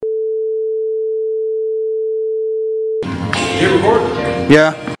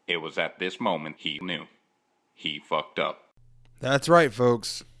Yeah. It was at this moment he knew. He fucked up. That's right,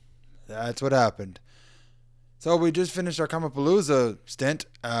 folks. That's what happened. So we just finished our Comicpalooza stint.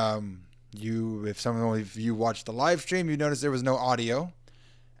 If some of you watched the live stream, you noticed there was no audio.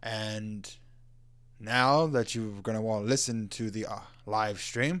 And now that you're going to want to listen to the live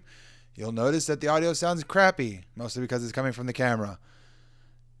stream, you'll notice that the audio sounds crappy, mostly because it's coming from the camera.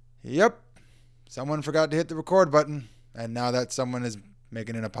 Yep. Someone forgot to hit the record button, and now that someone is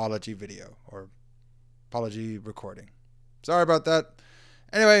making an apology video or apology recording. Sorry about that.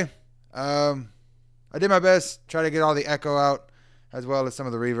 Anyway, I did my best, try to get all the echo out as well as some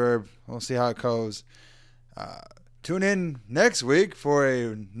of the reverb. We'll see how it goes. Tune in next week for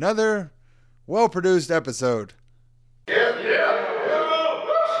another well-produced episode. We're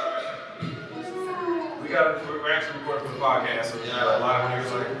actually recording for the podcast, so a lot of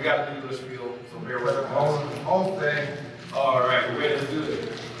niggas like, we got to do this spiel, so bear with us. Whole thing. All right, we're ready to do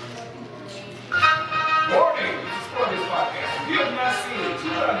it. Warning, for this podcast, if you have not seen the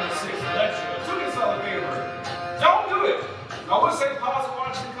 2006 election, do me a solid favor. Don't do it. I would say pause and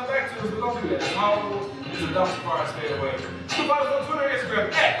watch and come back to us, but don't do that. Tomorrow is a dump far stay away. You can find us on Twitter and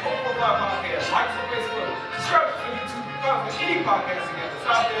Instagram at Code 45 Podcast. Like us on Facebook. Subscribe to YouTube. You can find us on any podcasting app that's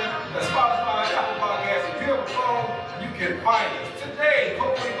out there. That's Spotify, Apple Podcasts. If you have a phone, you can find us. Today,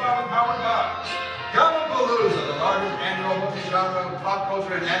 Code 45 is powered by Comicpalooza, the largest annual multi-genre pop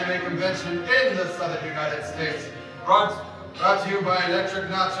culture and anime convention in the southern United States. Brought to you by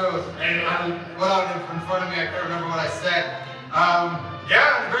Electric Nachos. And what out in front of me, I can't remember what I said. In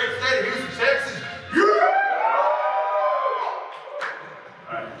the great state of Houston, Texas.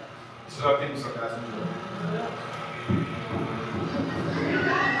 Alright, so I think so, guys.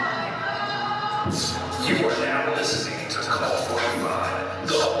 You are now listening to Call 45,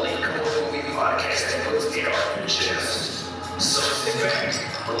 the only commercial movie podcast that puts the art in chest. So sit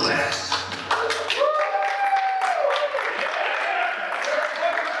back, relax.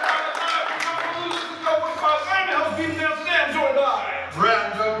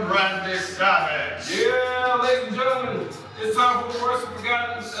 Random Randy Savage. Yeah, ladies and gentlemen, it's time for the worst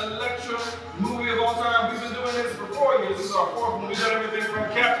forgotten Electra movie of all time. We've been doing this for 4 years. This is our fourth one. We've done everything from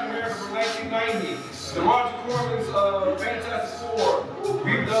Captain America from 1990, the Roger Corman's Fantastic Four.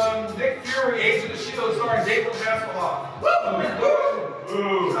 We've done Nick Fury, Agent of S.H.I.E.L.D. starring David Hasselhoff.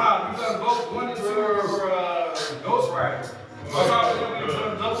 We've done both 1 and 2 for Ghost Rider. We've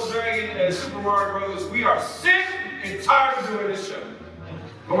done Double Dragon and Super Mario Bros. We are sick and tired of doing this show.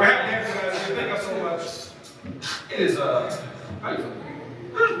 But we're happy to have you guys here. Thank you so much. It is, how you feeling?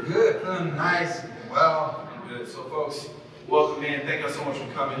 Good, feeling nice, well. Good. So, folks, welcome in. Thank you so much for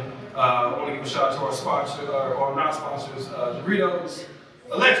coming. I want to give a shout out to our sponsor, or not sponsors, Doritos,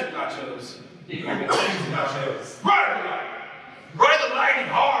 Electric Nachos, Nachos. Ride the lightning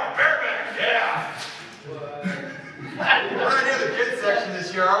hard, bareback, yeah. We're not near the kids section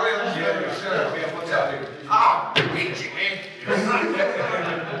this year, are we? Yeah, we have one out here.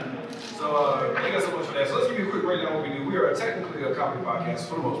 So, thank you so much for that. So, let's give you a quick breakdown of what we do. We are technically a comedy podcast.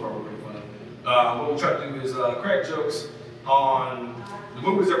 For the most part, we're pretty funny. What we try to do is crack jokes on the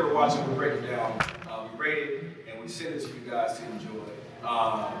movies that we're watching. We break it down, we rate it, and we send it to you guys to enjoy.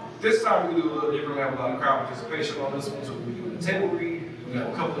 This time, we do a little different. We have a lot of crowd participation on this one, so we're doing a table read. We have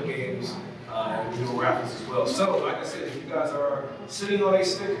a couple of games. And we're doing raffles as well. So, like I said, if you guys are sitting on a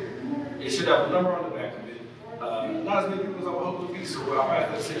sticker, it should have a number on the back of it. Not as many people as I would hope to be, so I might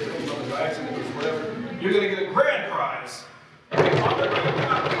have to say things on the accident or whatever. You're going to get a grand prize. We're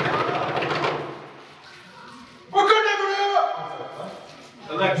good never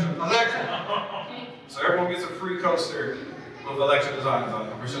Electra. So everyone gets a free coaster with Electra designs on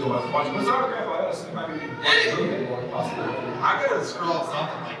it. I'm sure nobody's watching. What's the autograph on us? It might be a little bit more possible. I gotta scroll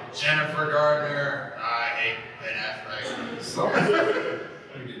something like Jennifer Gardner. I hate Ben Affleck. So, we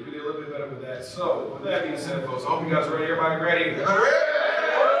did a little bit better with that. So, with that being said, folks, I hope you guys are ready. Everybody ready?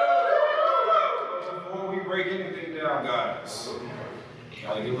 Before we break anything down, guys,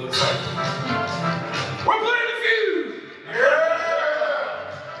 gotta get a little excited. We're playing the Fuse! Yeah!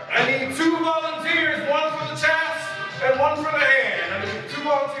 I need 2 volunteers, 1 for the chaps and 1 for the hand. I need 2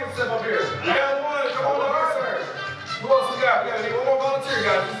 volunteers to step up here. I got 1. Come on up, sir. Who else we got? We gotta need 1 more volunteer,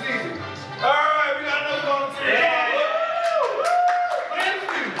 guys. This is easy. All right, we got another volunteer. Yeah.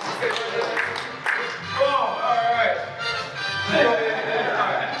 Come on, all right.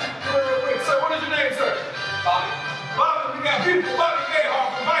 Real quick, sir, what is your name, sir? Bobby. Bobby, we got beautiful Bobby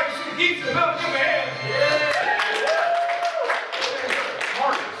Gayhawk from Michael City Geeks in the middle. Give him a hand.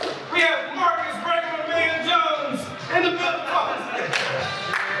 Marcus. We have Marcus Regular Man Jones in the middle.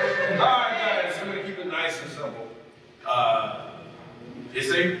 All right.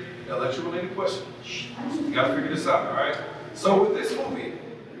 say an election-related question. You gotta figure this out, all right? So with this movie,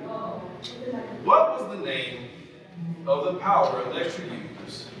 what was the name of the power Elektra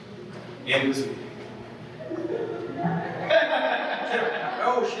used in this movie?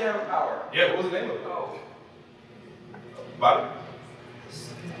 Oh, she had power. Yeah, what was the name of it? Oh. Bobby?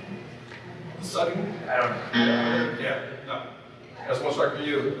 Sucking? I don't know. Yeah, no. That's one strike for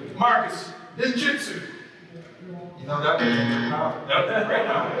you. Marcus. Ninjutsu. You know that was power. That was great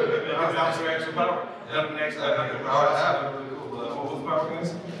power. That was her actual power. That was an actual power. That was really cool. What was the power, guys?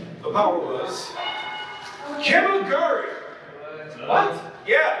 The power was Kimaguri. What?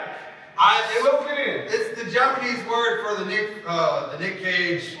 Yeah. It will fit in. It's the Japanese word for the Nick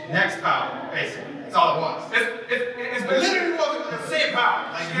Cage next power, basically. That's all it was. It's It literally wasn't the same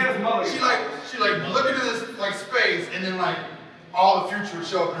power. Like She has mullet. she looked into this like space, and then like all the future would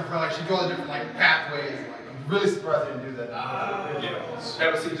show up in her front. Like she'd go all the different like pathways. Like I'm really surprised they didn't do that. Yeah.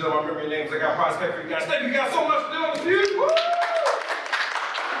 Have a seat, gentlemen. Remember your names. I got prize pack for you guys. Thank you guys so much for doing the feud. Woo!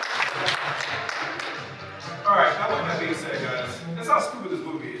 All right, now with that being said, guys, that's how stupid this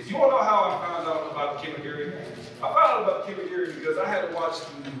movie is. You wanna know how I found out about Kimaguri? I found out about Kimaguri because I had to watch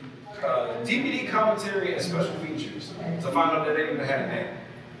the DVD commentary and special features to find out that they even had a name.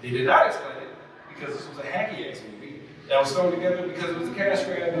 They did not explain it because this was a hacky-ass movie that was thrown together because it was a cash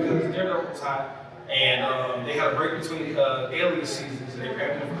grab, because Daredevil was hot, and they had a break between Alien seasons, and they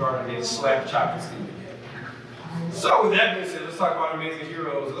grabbed Jennifer Garner and they slapped Chop and Steve together. So with that being said, let's talk about Amazing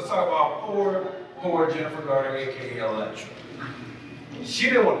Heroes. Let's talk about poor Jennifer Garner, aka Elektra. She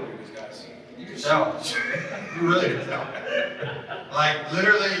didn't want to do this, guys. You can tell. You really can tell. Like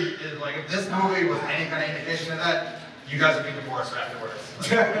literally, like if this movie was any kind of indication of that, you guys would be divorced afterwards.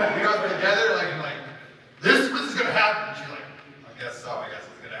 Like, you guys were together, like this is gonna happen. She's like, I guess so. I guess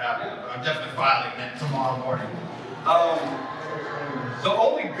it's gonna happen. I'm definitely filing it tomorrow morning. The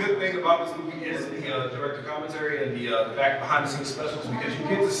only good thing about this movie is the director commentary and the back behind the scenes specials, because you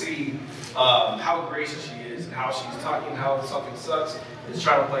get to see how gracious she is and how she's talking, how something sucks, is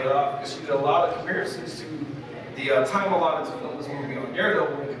trying to play it off, because she did a lot of comparisons to the time allotted to film this movie on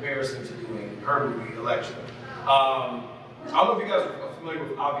Daredevil in comparison to doing her movie Elektra. I don't know if you guys are familiar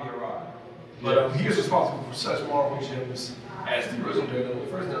with Avi Arad, but he is responsible for such Marvel gems as the original Daredevil,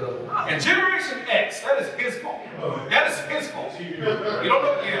 the first Daredevil, and Generation X. That is his fault. That is his fault. You don't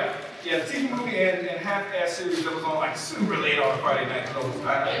know? Yeah, the TV movie and half-ass series that was on like super late on Friday night.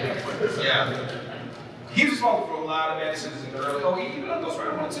 Yeah. He's responsible for a lot of bad decisions in the early. Oh, he even on Ghost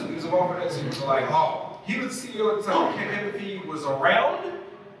Rider 1 too. He was involved in that too. So like, he was the CEO at the time. Kevin Feige was around,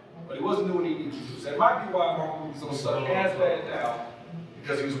 but he wasn't doing what he needed to do. So that might be why Marvel movies don't suck as bad now,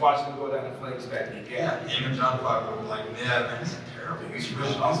 because he was watching them go down the flames back in the game. Yeah, him and John Favreau were like, yeah, man, this is terrible. We should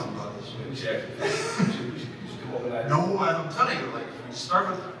really awesome about this shit. We should come up with that. No, I'm telling you, like, if we start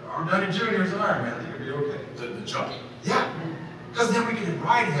with our Downey Jr.'s Iron Man, I think it'll be okay. The junkie. Yeah, because then we can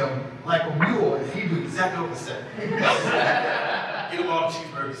ride him like a mule, and he'd do exactly what we said. Get him all the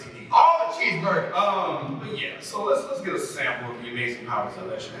cheeseburgers he needs. All the cheeseburgers. But yeah, so let's get a sample of the amazing powers that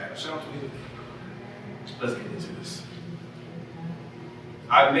Elektra had. Shall we? Let's get into this.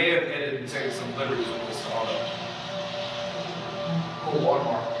 I may have edited and taken some liberties on this auto. Oh, one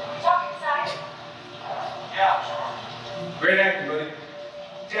more. Yeah, sure. Great acting, buddy.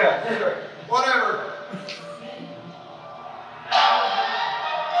 Yeah, that's great. Whatever.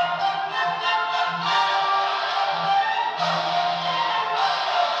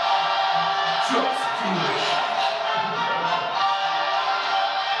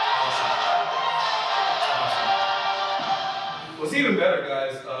 What's even better,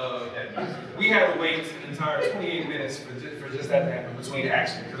 guys, we had to wait an entire 28 minutes for just that to happen between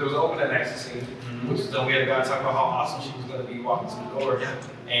action. Because there was an opening action scene, which is done. We had a guy talk about how awesome she was going to be walking to the door. Yeah.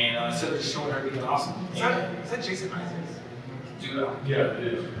 And instead of just showing her being awesome. Is that Jason Isaacs? Dude, Yeah, it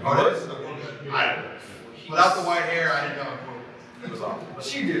is. Oh, it is? I don't know. Without the white hair, I didn't know. It was awesome. But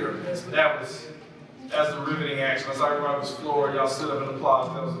she did her best. But that was the riveting action. I saw everyone was floored. Y'all stood up and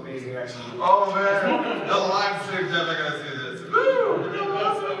applauded. That was amazing action. Oh, man. The live stream, never going to see this. Woo!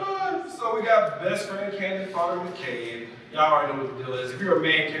 So we got best friend Candy Father McCabe. Y'all already know what the deal is. If you're a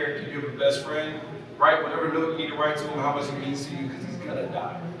main character, you have a best friend. Write whatever note you need to write to him, how much he means to you, because he's gonna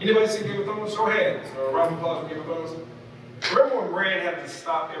die. Anybody see Game of Thrones? Show hands. Round of applause for Game of Thrones. Remember when Rand had to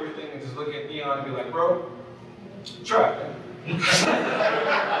stop everything and just look at Theon and be like, bro, try it, man. You're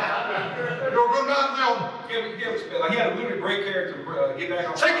a good man, Leon. Yeah, like he had to literally break character to get back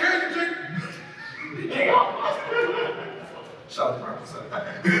on. Take care of your Shout out to Marcus.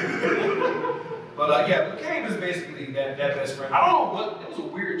 But yeah, Cave is basically that best friend. I don't know what, it was a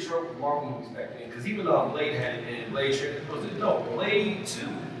weird trope in Marvel movies back then, because even Blade had it in Blade, was it? No, Blade 2.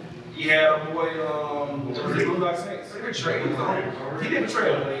 He had a boy, what was it, Blue Black Saints? He didn't betray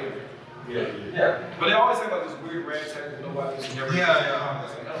him later. Yeah. But they always have like this weird ragtag with nobody who's never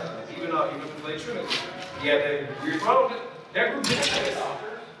even with Blade Trinity. He had that weird, that group did this.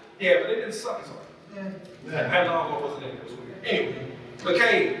 Yeah, but they didn't suck as hard. Yeah. Padlock wasn't in it, it was weird. Anyway,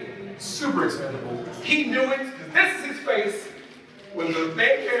 McCabe, super expendable. He knew it, because this is his face. When the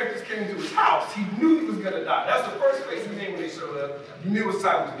main characters came to his house, he knew he was gonna die. That's the first face he made when they showed up. He knew his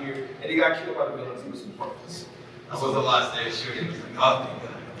time was near, and he got killed by the villains. He was purpose. That was the last day of shooting. It was like, oh,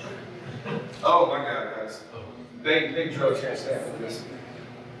 oh my God, guys. They drove Chance Stamp with this.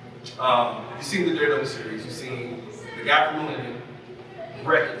 You've seen the Daredevil series, you've seen the guy from Millennium,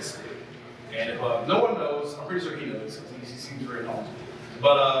 wrecking the stick. And if no one knows, I'm pretty sure he knows, because he seems very knowledgeable.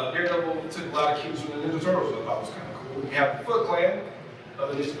 But Daredevil took a lot of cues from the Ninja Turtles, which I thought was kind of cool. We have the Foot Clan, the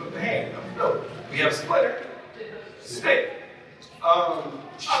Ninja Foot the Hand. No. We have Splinter, Stick. I thought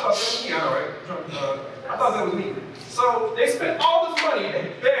that was me, all right. I thought that was me. So they spent all this money,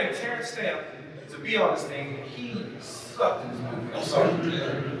 they begged Terrence Stamp to be on this thing, and he sucked in this movie. I'm sorry.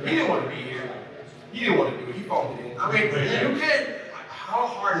 He didn't want to be here. He didn't want to do it. He phoned it in. I mean, you can't, how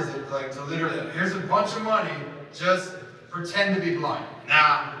hard is it, like, to literally, here's a bunch of money, just pretend to be blind.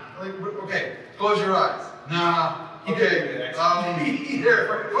 Nah. Like, okay, close your eyes. Nah. Okay, here,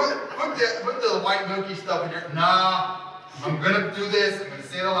 put the white milky stuff in here. Nah. I'm gonna do this, I'm gonna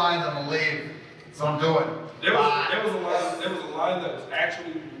say the lines, I'm gonna leave. That's what I'm doing. There was a line that was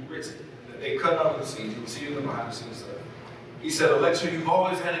actually written that they cut out of the scene. You can see it in the behind the scenes stuff. He said, Alexa, you've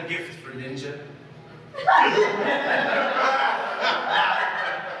always had a gift for ninja.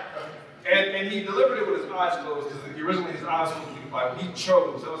 and he delivered it with his eyes closed, because originally his eyes were like, he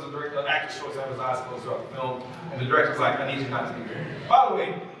chose, that was the actor's choice to have his eyes closed throughout the film, and the director was like, I need you not to be there. By the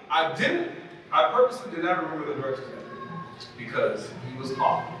way, I purposely did not remember the director's name, because he was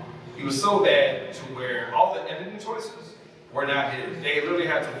awful. He was so bad to where all the editing choices were not his. They literally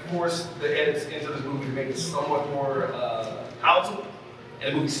had to force the edits into this movie to make it somewhat more palatable,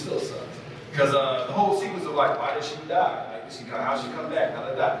 and the movie still sucks. Because the whole sequence of like, why did she die? How'd she come back? How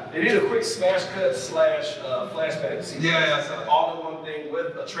did that? They did a quick smash cut / flashback sequence. Yeah. All in one thing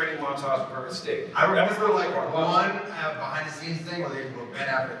with a training montage for her stick. I remember like one behind the scenes thing where Ben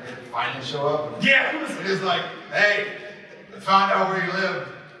Affleck did finally show up. Yeah, it was like, hey, I found out where you live.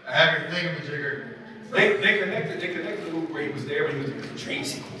 I have your thingamajigger. They connected the movie where he was there, but he was in the dream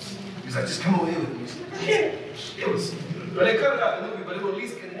sequence. He was like, just come away with me. It was, but they cut it out the movie, but it would at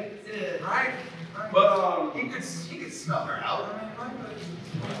least connect it. Right. But he could smell her out.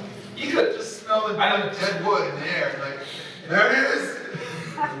 He could just smell the dead wood in the air. Like, there it is.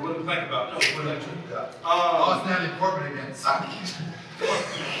 What do you think about? No, we're not true. Oh, it's Natalie Portman again.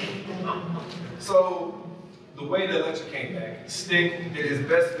 So, the way that Electra came back, Stick did his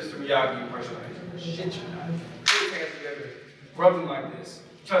best Mr. Miyagi impression. Shit, you not. Put his hands together, rubbed him like this,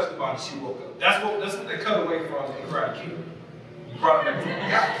 touched the body, she woke up. That's what they cut away from in Karate Kid. Brought him back to the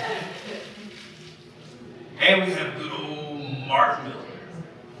guy. And we have good old Mark Miller.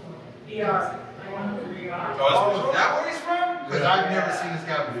 Oh, is that where he's from? Because I've never seen this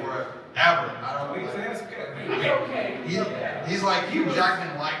guy before, ever. I don't know. He's like Hugh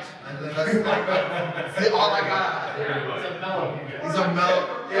Jackman light. That's all I got. He's a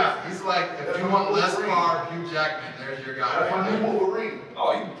mellow. Yeah, he's like, if you want less car, Hugh Jackman, there's your guy. That's my new Wolverine.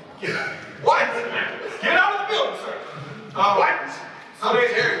 Oh, what? Get out of the building, sir. What? So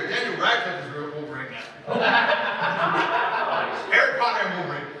Daniel Radcliffe is real Wolverine now. Harry Potter and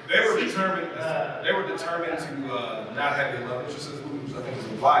Wolverine. They were determined to not have a love interest in this movie, which I think is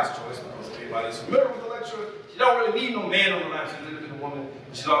a wise choice, because everybody's familiar with Electra. She don't really need no man on the line. She's a independent woman.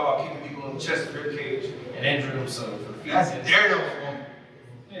 She's all about keeping people in the chest of rib cage and injuring themselves for the feet. That's a Daredevil woman.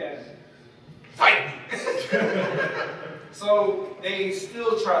 Yeah. Fight me. So they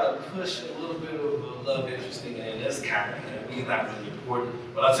still try to push a little bit of a love interest thing in. That's kind of, he's not really important.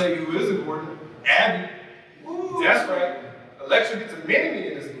 But I'll tell you who is important. Abby. Woo. That's right. Electra gets a mini-me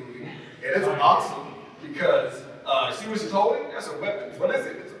in this movie. And it's awesome because, see what she's holding? That's a weapon. What is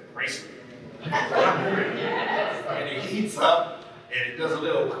it? It's a bracelet. And it heats up and it does a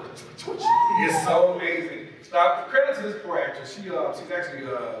little twitch. It's so amazing. Now, credit to this poor actress. She's actually,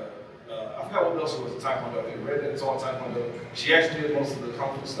 I forgot what else she was, a Taekwondo. I read that it's on Taekwondo. She actually did most of the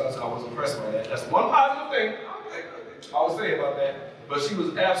Kung Fu stuff, so I was impressed by that. That's one positive thing I would say about that. But she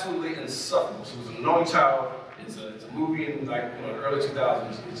was absolutely insufferable. She was an annoying child. It's a movie in like the early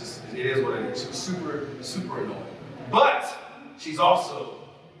 2000s. It is what it is. She was super, super annoying. But she's also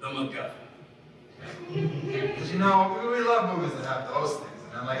the MacGuffin. Because, you know, we love movies that have those things.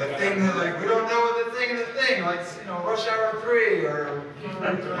 And like a thing that, like, we don't know what the thing is a thing. Like, you know, Rush Hour 3 or...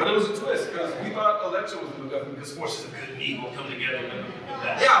 But it was a twist, because we thought Elektra was the MacGuffin, because forces of good and evil come together and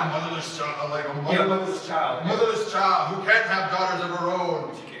that. Yeah, motherless child, like a Motherless child. Motherless child who can't have daughters of her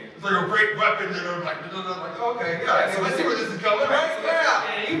own. She can't. It's like a great weapon that are like, okay, yeah, so I see where this is going, right? Yeah.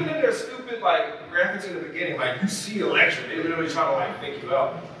 And even in their stupid, like, graphics in the beginning, like, you see Elektra, they literally try to, like, fake you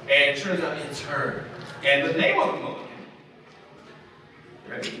out. And it turns out it's her. And the name of the movie,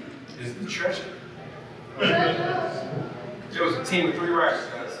 ready, is The Treasure. There was a team of 3 writers,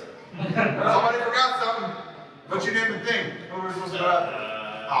 guys. Somebody forgot something. What you name the thing? What were we supposed to have?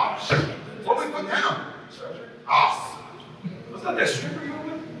 Oh, shit. What we put down? Treasure. Oh, Was that stripper you were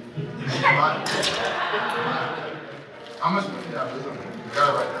with? how much money did I have? You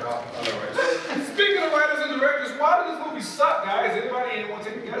gotta write that off. Speaking of writers and directors, why did this movie suck, guys? Anybody want to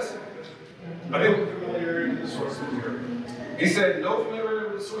take a guess? I think familiarity with the source material. He said no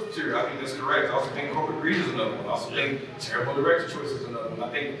familiarity with the source material. I think that's correct. I also think corporate greed is another one. I also think terrible director choice is another one.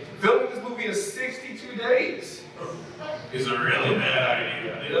 I think filming this movie in 62 days It's a really bad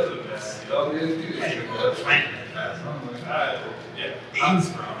idea. it doesn't mess. It doesn't do Yeah.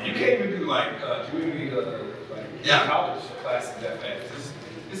 You can't even do like community college classes that fast.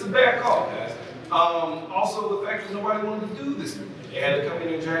 It's a bad call, guys. Also, the fact that nobody wanted to do this movie. They had to come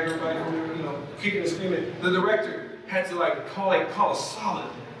in and drag everybody from there, you know, kicking and screaming. The director had to like call a solid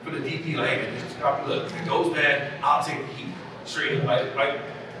for the DP, like, look, if it goes bad, I'll take the heat. Straight up, like,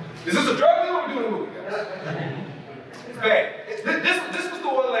 is this a drug deal or we doing a movie, guys? It's bad. This was the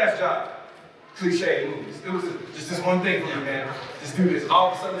one last job. Cliche movies. It was just this one thing for me, man. Just do this.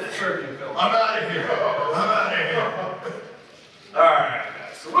 All of a sudden, it's a Serbian film. I'm out of here. All right,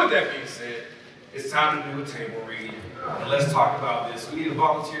 guys. So with that being said, it's time to do a table read. And let's talk about this. We need a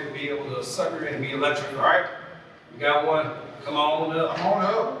volunteer to be able to sucker in and be electric, all right? We got one. Come on up. Come on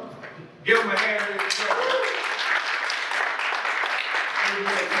up. Give him a hand.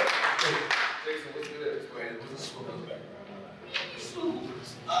 Jason, what's good? What's the school background?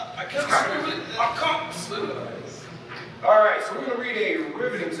 I can't swim. All right, so we're gonna read a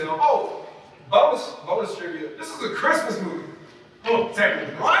riveting tale. Oh, bonus trivia. This is a Christmas movie. Oh,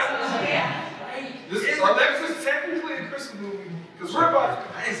 technically, right? Yeah. Alexa's technically a Christmas movie because we're about.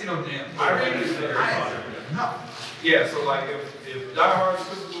 I didn't see no damn. I read it there. No. Yeah, so like if Die Hard is a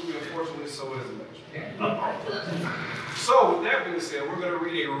Christmas movie, unfortunately, so is Electra. So with that being said, we're gonna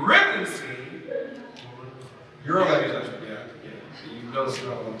read a riveting scene. You're Electra. Yeah. You know this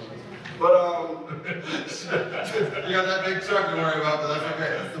one. But You got that big truck to worry about, but that's okay.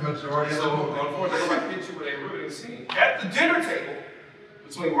 That's the majority of the so movie. unfortunately, I'm about to hit you with a riveting scene at the dinner table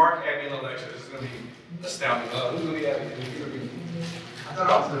between Mark, Abby, and Electra. This is gonna be astounding. Who's gonna be Abby? I thought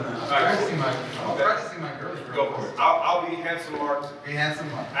I was doing that. I'm practicing my girl. Go for it. I'll be handsome Mark. Be handsome,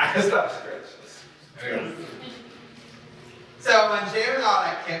 Mark. Stop scratch. There you go. So when she was all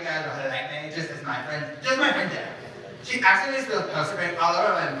like cute guys who like me, just as my friend Dad. She accidentally spilled poster paint all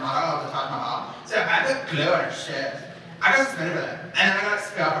over my model of the Taj Mahal. So I put glue on her shit. I got suspended for that. And then I got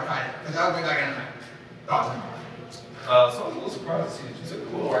expelled for fighting. Because I was like in my Taj Mahal. So I was a little surprised to see that you took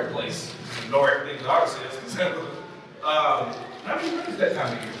the little right place. Ignore everything that I says. How many minutes that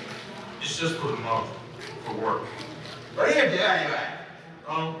time of year? It's just for the month for work. What do you do anyway?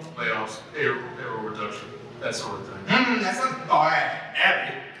 Layoffs, payroll reduction, that sort of thing. That sounds boring.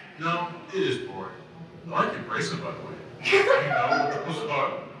 Abby. No, it is boring. I like your bracelet, by the way. You know what those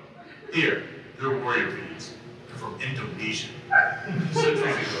are? Here, they're warrior beads. They're from Indonesia. Centuries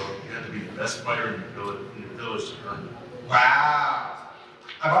ago, you had to be the best fighter in your village to earn them. Wow.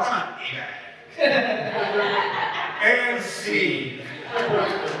 I bought them on eBay. And C.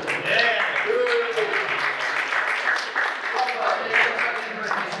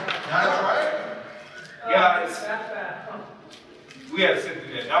 That's right. Guys, we had to sit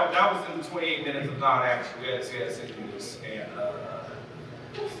through that. That was in the 28 minutes of non-action. We had to sit through this. And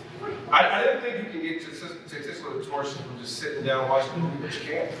I didn't think you can get testicular torsion from just sitting down watching the movie, but you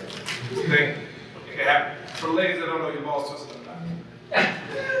can. You think it can happen. For the ladies that don't know, your balls twisted or not. They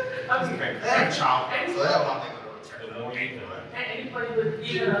have a child, so they have a lot of things to do. And anybody with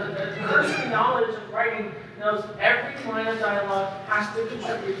even a cursory knowledge of writing knows every line of dialogue has to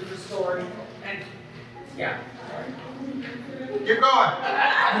contribute to the story. And yeah. Keep going.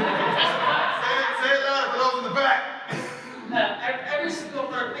 Say it loud for those in the back. Every single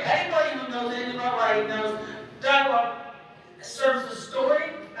person, anybody who knows anything about writing knows dialogue serves the story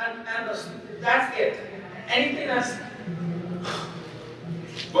and that's it. Anything that's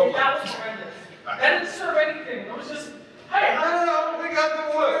that was horrendous. That didn't serve anything. It was just, hey, No. We we got the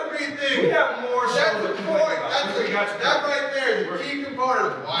Warbeat thing. We have more shows That's the to point. complain about. That's We got you. that right there is the key component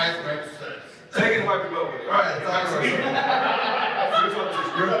of why it makes sense. Take it and wipe your butt with it. Alright,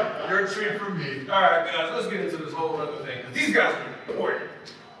 Alright, you're a treat from me. Alright, guys, let's get into this whole other thing. These guys are important.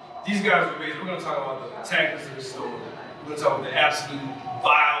 These guys are amazing. We're going to talk about the antagonist of the story. We're going to talk about the absolute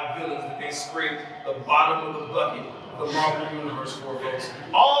vile villains that they scraped the bottom of the bucket of the Marvel Universe for, folks.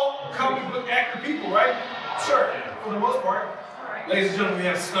 All comic book actor people, right? Sure, for the most part. Ladies and gentlemen, we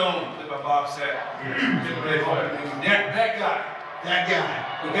have Stone, played by Bob Sapp. That guy. That guy.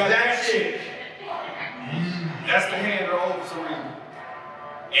 We got that chick. That's the hand they're all for some reason.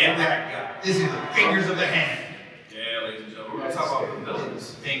 And that guy. This is the fingers of the hand. Yeah, ladies and gentlemen, we're going to talk about the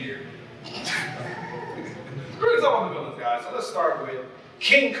villains. Finger. We're going to talk about the villains, guys. So let's start with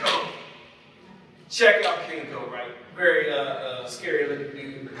King Ko. Check out King Ko, right? Very scary looking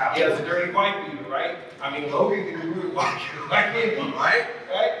dude. He has a dirty white beater, right? I mean, Logan can do really white beater, right?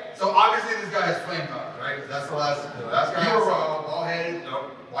 Right? So obviously this guy has flame powers, right? That's the last guy I saw, bald-headed,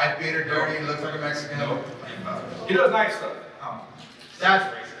 white beater, dirty, looks like a Mexican. Flame powers. He does knife stuff. That's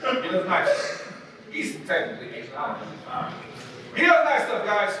racist. He does knife stuff. He's technically Asian. I don't know. He does nice stuff,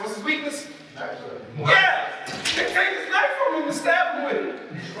 guys. What's his weakness? Yeah! They take his knife from him and stab him with it.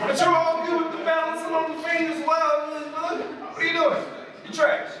 But you're all good with the balancing on the fingers. Well, what are you doing? You're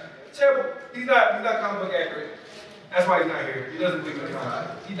trash. Terrible. He's not comic book accurate. That's why he's not here. He doesn't believe in comic.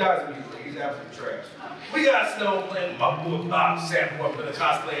 He dies immediately. He's absolutely trash. We got Snow playing my boy Bob Sapp, who I'm going to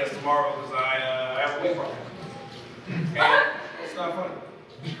cosplay as tomorrow because I have a wig problem. And it's not funny.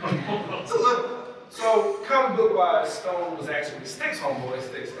 It's a little. So, comic book wise, Stone was actually Stick's homeboy,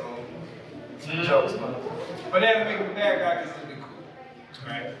 Stick Stone. Jokes, man. But they had to make him a bad guy because he'd be cool.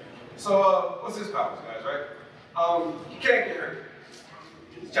 Right? So, what's his powers, guys, right? He can't get hurt.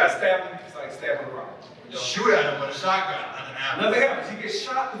 You try to stab him, it's like stabbing a rock. Shoot at him with a shotgun. Nothing happens. He gets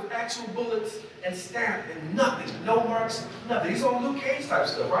shot with actual bullets and stabbed, and nothing. No marks, nothing. He's on Luke Cage type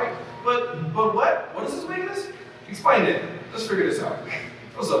stuff, right? But what? What is his weakness? Explain it. Let's figure this out.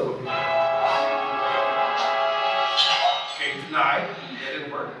 What's up with me? Okay, denied. That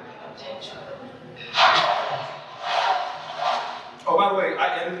didn't work. Oh, by the way, I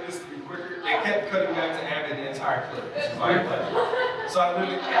edited this to be quicker. They kept cutting back to Abby the entire clip. Which is like, so I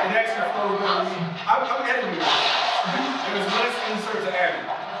literally, it actually flowed better. I'm editing this. There's less insert to Abby.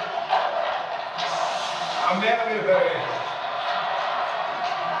 I'm mad I made a better edit.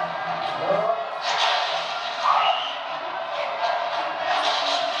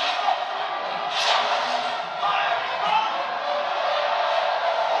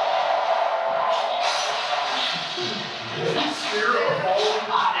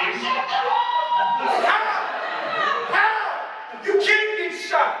 You can't get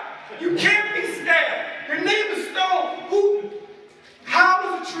shot. You can't be stabbed. Your name is Stone. Who? How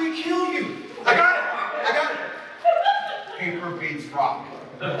does a tree kill you? I got it. Paper beats rock.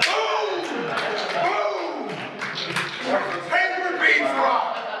 Boom! Boom! Paper beats rock.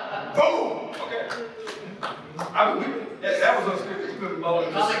 Boom. Okay. That was unscripted. We've been mulling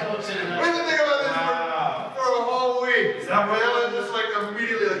this. We've been thinking about this for a whole week. Is that what it was just like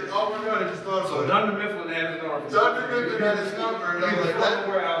immediately like, oh my god, I just thought So of it. Dunder Mifflin had his number. Dunder Mifflin had his number, and I was like, That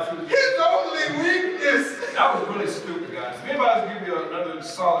warehouse. his only weakness. That was really stupid, guys. If anybody's give me another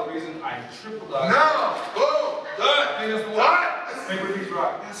solid reason, I triple dog. No. Whoa. I think that's the one. Paper beats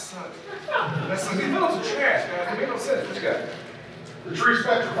rock. That sucks. That sucks. These villains are trash, guys. They make no sense. What you got? The tree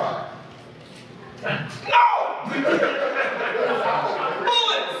petrified. No!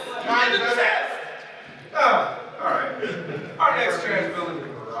 Bullets! In the chest! Alright. Our next trash villain.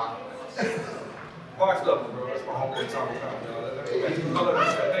 Boxed up, bro. That's my homeboy talking about, y'all.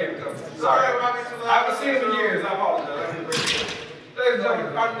 There you go. Sorry. I haven't seen him in years. I apologize. Ladies and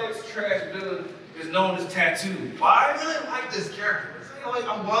gentlemen, our next trash villain is known as Tattoo. Why? I really like this character. I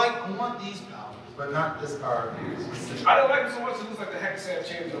want these powers, but not this power. I don't like him so much. It looks like the Hacksaw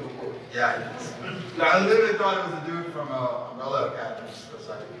champion of the world. Yeah, it is. I literally thought it was a dude from Umbrella Academy for a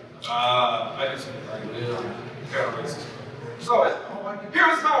second. I just like kind of racist. So, here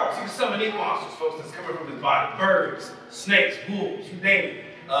are his powers. He can summon 8 monsters, folks, that's coming from his body. Birds, snakes, wolves, you name it.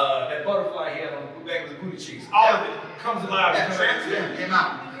 That butterfly he had on the back of his booty cheeks. All of it comes alive. That transform came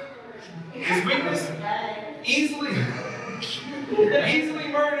out. His weakness? Easily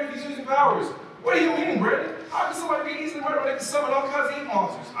murdered if he's using powers. What do you mean, Brandon? How can somebody be easily murdered when they can summon all kinds of 8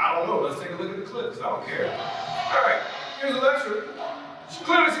 monsters? I don't know. Let's take a look at the clips. I don't care. All right, here's Elektra. She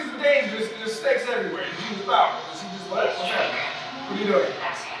clearly sees the dangers. There's snakes everywhere. She uses powers. She just what's happening? What are you doing?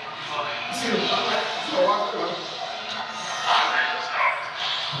 You see them? So walk through.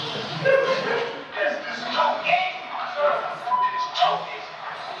 This is no game. It is no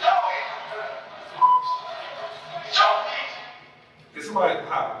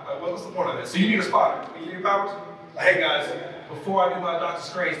Like, what's the point of that? So you need a spotter. You need powers? Like, hey guys, before I do my Doctor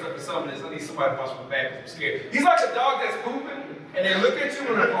Strange stuff and some of this, I need somebody to watch my back because I'm scared. He's like a dog that's pooping, and they look at you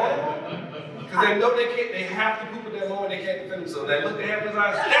when they're vulnerable, because they know they can't, they have to poop at that moment, they can't defend themselves. That look they have in his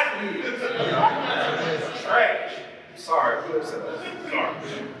eyes, that's what he is. It's trash. Sorry, I'm upset about that.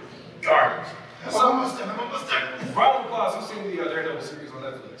 Garbage. So, round of applause, who's seen the Daredevil series on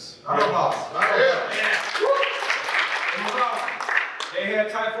Netflix? Round of applause. It was awesome. They had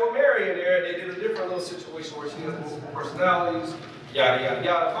Typhoid Mary in there, and they did a different little situation where she has multiple personalities, yada, yada,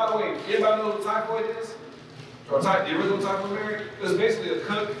 yada. By the way, anybody know what Typhoid is? Or the original Typhoid Mary? It was basically a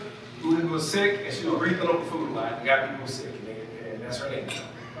cook who was sick, and she was breathing over food a lot and got people sick, and that's her name.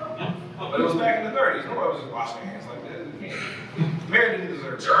 But it was back in the 30s. Nobody was just washing their hands like that. Mary didn't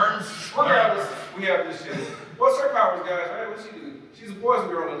deserve germs. Regardless, we have this shit. What's her powers, guys? Right? What's she do? She's a poison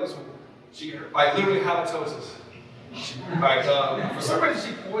girl in this one. She, like, literally halitosis. Like, for some reason,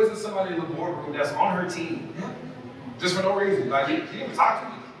 she poisoned somebody in the boardroom that's on her team. Just for no reason. Like, he didn't even talk to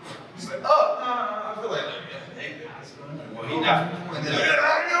me. He's like, I feel like, well, he not.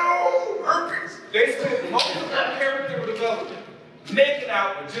 I know, herpes. They spent most of their character development making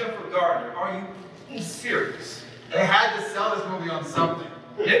out with Jennifer Gardner. Are you serious? They had to sell this movie on something.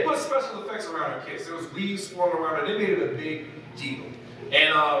 They put special effects around her kiss. There was leaves swirling around her. They made it a big deal.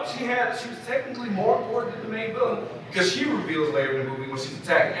 And she was technically more important than the main villain because she reveals later in the movie when she's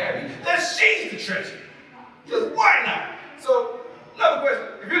attacking Abby that she's the treasure. Because why not? So, another question.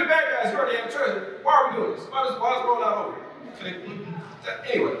 If you're the bad guys, you already have the treasure. Why are we doing this? Why is it rolling out over here?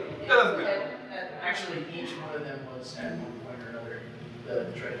 Anyway, that doesn't matter. Actually, each one of them was at one point or another the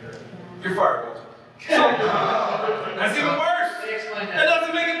treasurer. You're fired, Walter. That's even worse. They explained That that.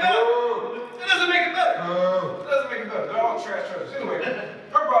 doesn't make it better. That doesn't make it better. That doesn't make it better. They're all trash treasures. Anyway,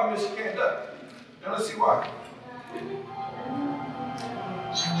 her problem is she can't duck. Now let's see why.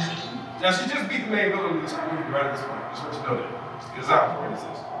 Now she just beat the main villain of this movie right at this point. Just want you to know that. Because how important this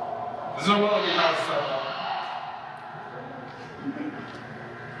is. There's no other way to talk about.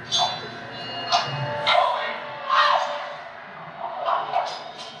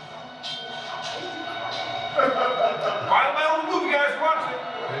 Why my own movie guys watch it?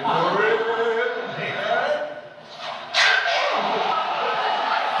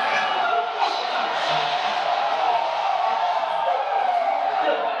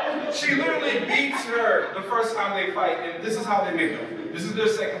 She literally beats her the first time they fight, and this is how they make up. This is their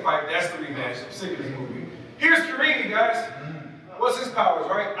second fight. That's the rematch. I'm sick of this movie. Here's Karimi, guys. What's his powers,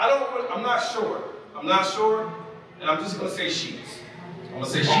 right? I'm not sure. I'm not sure, and I'm just gonna say she's. I'm gonna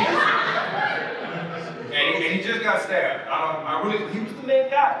say she's. And he just got stabbed. He was the main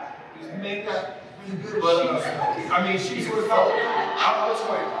guy. He was the main guy. But, I mean, she's with power. I'll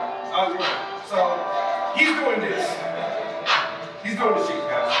explain. So, he's doing this. He's doing the sheep,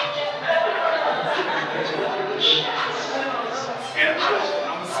 guys. And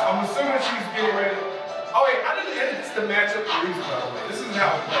I'm assuming she's getting ready. Oh, wait, I didn't edit this to match up the reason, by the way. This is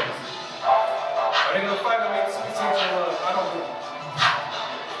how it plays. Are they gonna fight on me? I don't know.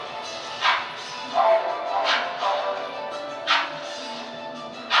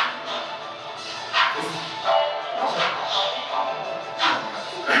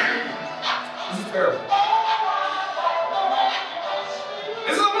 This is terrible.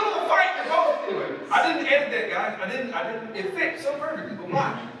 This is the middle of a fight. Anyway, I didn't edit that, guys. I didn't. It fit so perfectly. But why?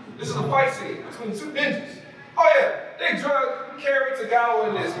 This is a fight scene between two ninjas. Oh yeah, they drug Carrie Tagawa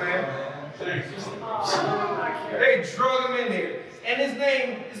in this, man. They drug him in here. And his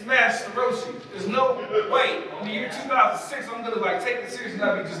name is Master Roshi. There's no way in the year 2006 I'm gonna like take it seriously and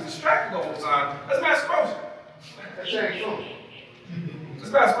not be just distracted the whole time. That's Master Roshi.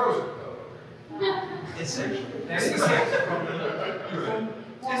 It's Master Roshi. It's sexual.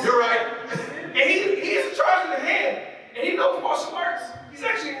 You're right. And he is in charge of the hand. And he knows martial arts. He's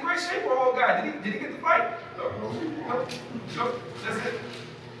actually in great shape for an old guy. Did he get the fight? No. That's it.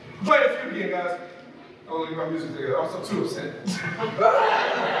 Play a few again, guys. I want to leave my music together. I'm so too upset.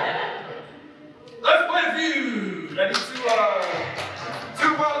 Let's play a few. I need two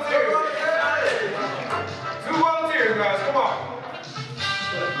volunteers. Two volunteers, guys. Come on.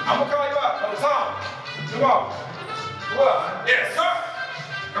 I'm gonna call you out. Oh, Tom. Come on. Come on. Yes, sir.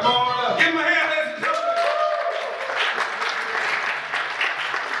 Come on. Give him a hand, ladies and gentlemen.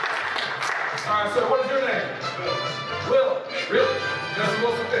 All right, sir. What is your name? Will. Really? Justin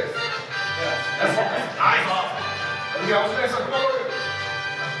Wilson Fix. That's nice. We got what's your name, sir? Come on over here.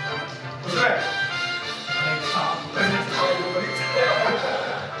 What's your name? My name's Tom. Ladies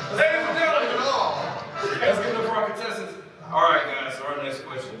and gentlemen, let's give it up for our contestants. All right, guys, our next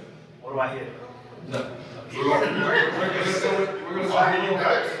question. What do I hit? No. We're gonna go with go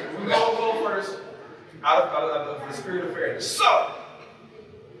first. We're gonna go first out of the spirit of fairness. So,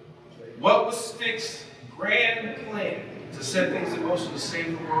 what was Stick's grand plan to set things in motion to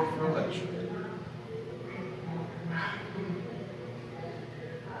save the world from Elektra?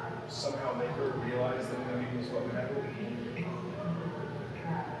 Somehow make her realize that Wendy was what happened.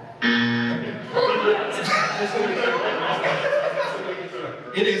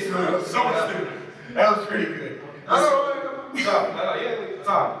 It is so stupid. That was pretty good.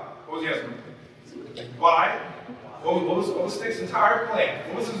 Tom, what was the answer? Why? What was Stick's entire plan?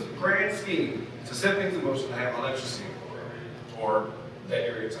 What was his grand scheme to set things in motion to have electricity or that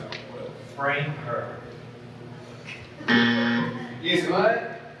area of town? Whatever. Frame her. Yes,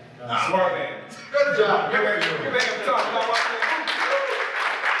 what? Smart man. Good job. Get back up top.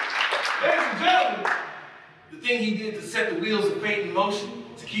 Ladies and gentlemen, the thing he did to set the wheels of fate in motion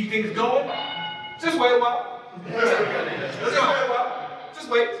to keep things going, just wait a while. Just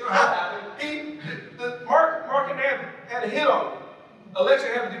wait. Mark and Nab had a hit on him. Elektra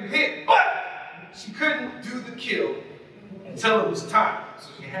had to be hit, but she couldn't do the kill until it was time. So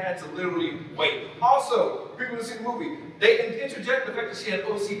she had to literally wait. Also, people who see the movie, they interject the fact that she had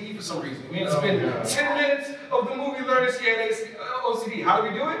OCD for some reason. We had to spend 10 minutes of the movie learning she had OCD. How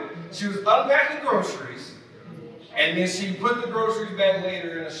did we do it? She was unpacking groceries, and then she put the groceries back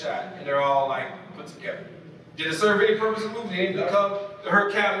later in a shot, and they're all like put together. Did it serve any purpose in the movie? It didn't become her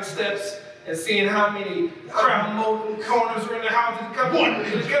counting steps and seeing how many crown molding corners were in the house. Did it come one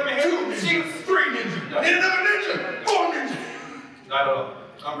ninja, 2 ninjas, 3 ninjas, and another ninja, 4 ninjas. I don't know.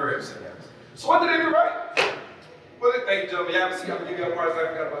 I'm very upset. So what did they do right? Well, thank you, gentlemen. Y'all see, I'm gonna give y'all a prize. I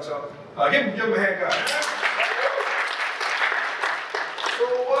forgot about y'all. Give him a hand, guys. So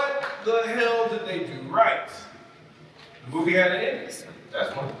what the hell did they do right? The movie had an ending.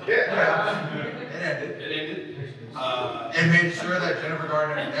 That's one. Yeah. It ended. It ended. And made sure that Jennifer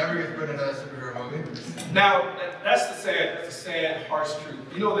Garner never gets put in another superhero movie. Now, that's the sad, harsh truth.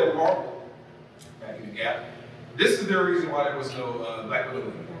 You know that Marvel, back in the gap, this is the reason why there was no Black Widow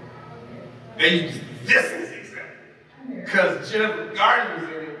movie. They used this as the example. Because Jennifer Garner was in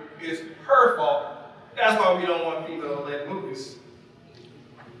it, it's her fault. That's why we don't want female-led movies.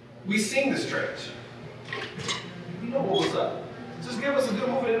 We seen this trash. We know what was up. Just give us a good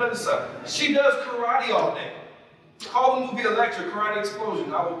movie and let us up. She does karate all day. Call the movie Elektra, Karate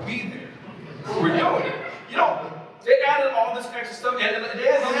Explosion. I will be there. We're doing it. You know, they added all this extra stuff, and they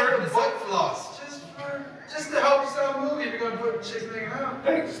had a butt floss. Just to help sell a movie if you're going to put chicks hanging out.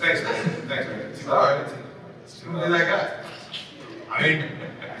 Thanks, man. Sorry. That guy. I mean,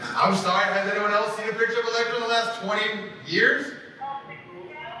 I'm sorry. Has anyone else seen a picture of Elektra in the last 20 years?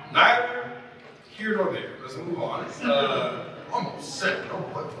 Neither here nor there. Let's move on. Almost sick.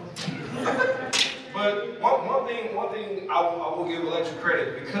 But one thing I will give Elektra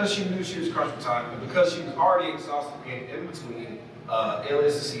credit, because she knew she was crunch for time, and because she was already exhausted in between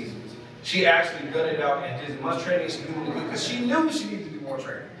Alias and Seasons, she actually gutted it out and did as much training as she knew because she knew she needed to do more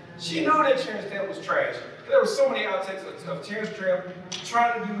training. She knew that Terrence Stamp was trash. There were so many outtakes of Terrence Stamp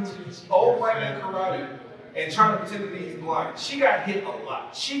trying to do old white man karate and trying to pretend to be blind. She got hit a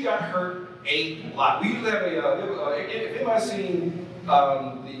lot. She got hurt a lot. We used to have if anybody's seen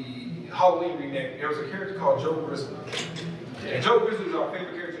the Halloween remake, there was a character called Joe Grizzly. And Joe Grizzly is our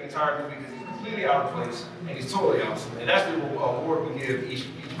favorite character in the entire movie because he's completely out of place and he's totally awesome. And that's the award we give each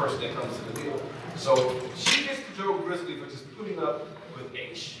person that comes to the deal. So she gets to Joe Grizzly for just putting up with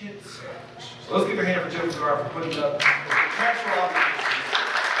a shit sandwich. So let's give a hand for Jennifer Garner for putting up with contractual obligations.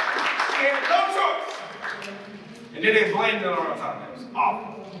 She had no choice. And then they blamed it on our time. That was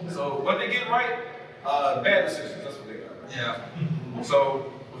awful. So what they get right, bad decisions. That's what they got right. Yeah.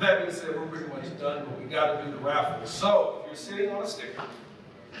 So with that being said, we're pretty much done, but we got to do the raffle. So if you're sitting on a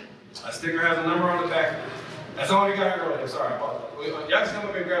sticker has a number on the back. That's all you got here earlier. Sorry, I apologize. Y'all just come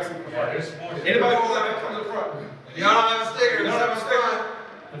up and grab something from the front. Anybody who want to come to the front? If y'all don't have a sticker,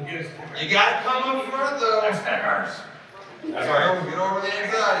 you gotta come up front though. That's hers. That's right. Get over the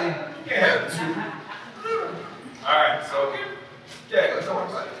anxiety. Yeah. All right, so yeah, let's talk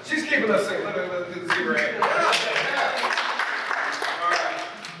about it. She's keeping us safe. Let's give her a hand. All right.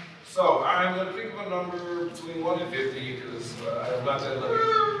 So I'm gonna pick up a number between 1 and 50 because I'm not that lucky.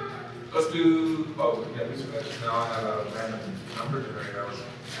 Let's do. Oh, yeah, this one. No, I have a random number generator.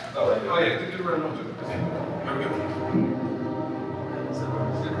 Oh yeah, do the random number. Here we go.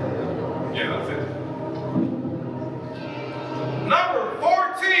 Yeah, not 50. Number 14.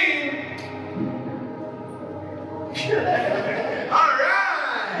 All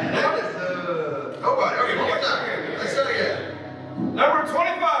right. That is nobody. Okay, one more time. Let's start again. Number 25.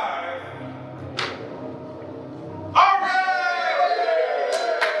 All right.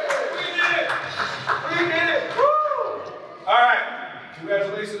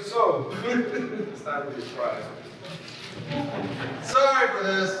 Congratulations. So, it's not really a surprise. Sorry for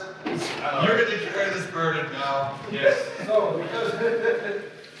this. You're going to carry this burden now. Yes. So, because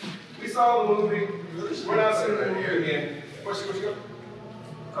we saw the movie, we're not seeing the movie again. Where you go?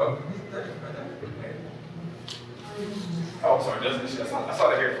 Oh. Oh, I'm sorry. I saw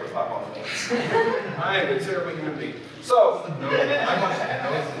the hair first. I apologize. I am a terrible human being. So,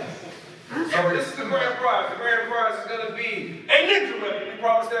 this is the grand prize. The grand prize is going to be a ninja weapon. We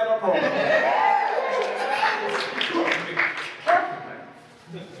promised that on program.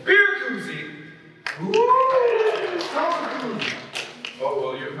 Beer koozie. Oh,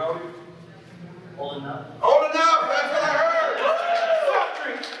 well, you, how old are you? Old enough. Old enough, that's what I heard. Soft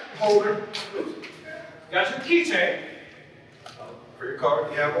drink holder. Got your keychain. For your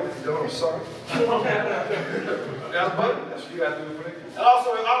card, you have one. If you don't, I'm sorry. That's a button. That's what you got to do for it. And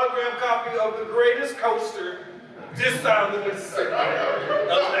also an autographed copy of the greatest coaster this side of the Mississippi.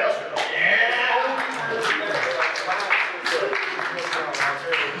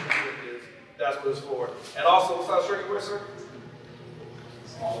 That's what it's for. And also, what size shirt you wear, sir?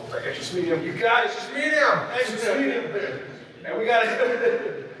 Like extra medium. You got extra medium. Extra medium. And we got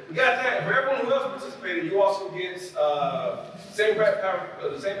that. For everyone who else participated, you also get the same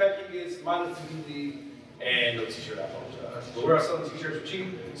pack he gets minus the DVD and no t-shirt. I apologize. But we're selling t-shirts for cheap.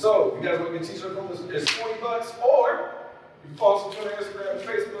 So if you guys want to get a t-shirt from us, it's $20, or you follow us on Twitter, Instagram, and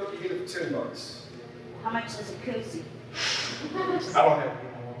Facebook, you get it for $10. How much is a koozie? I don't have any.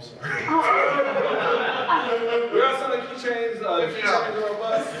 I'm sorry. We are selling keychains. The keychains are a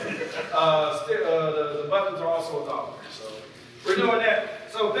bus. The buttons are also $1. So we're doing that.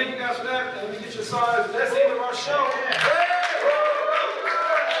 So thank you guys for that. And we get your size. That's the end of our show.